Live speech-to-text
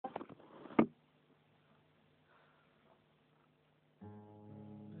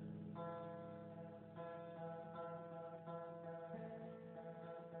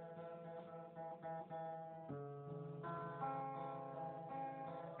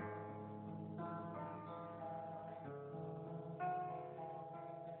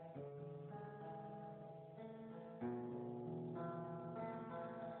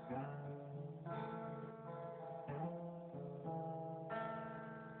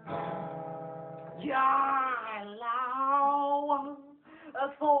Yeah, lao.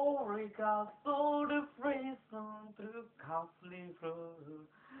 A story goes through the prison, through costly fruit.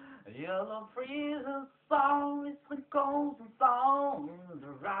 Yellow prison song is the golden song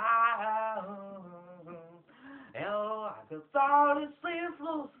around. Oh, I could start to see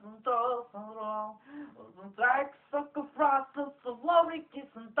loose and tough and long. Some tracks of the process of lovely kiss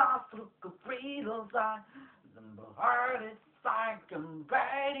and toss through the freedom side. The heart is like a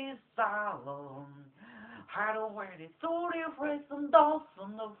baby salon. Had a way to the phrase and dance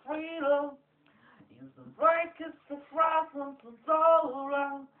on the freedom. In the break is the frozen and so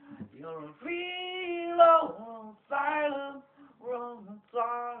around. You're a freedom, silent, rolling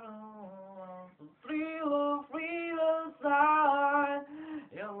silent. Freedom, freedom, side.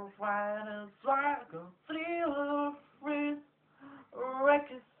 You're a fighting cycle, freedom, free.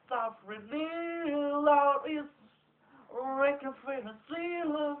 Record stop, really loud is record free, the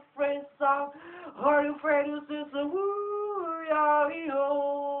seal phrase song. Are you afraid to say so? Woo, yeah,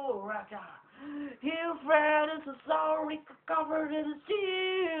 yo, raka. You afraid it's a sorry covered in a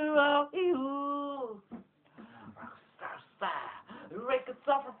seal, you. Rockstar style. Record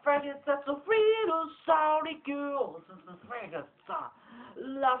suffer Freddy, that's a freedom sorry girl. This is Vegas song.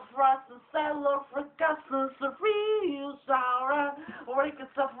 La frase cellar fracasses the real sour. Record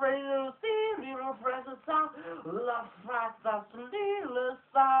suffer little little frase sound. La frase little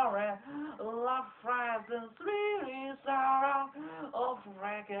sour. La frase really sour. Of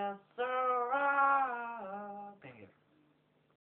record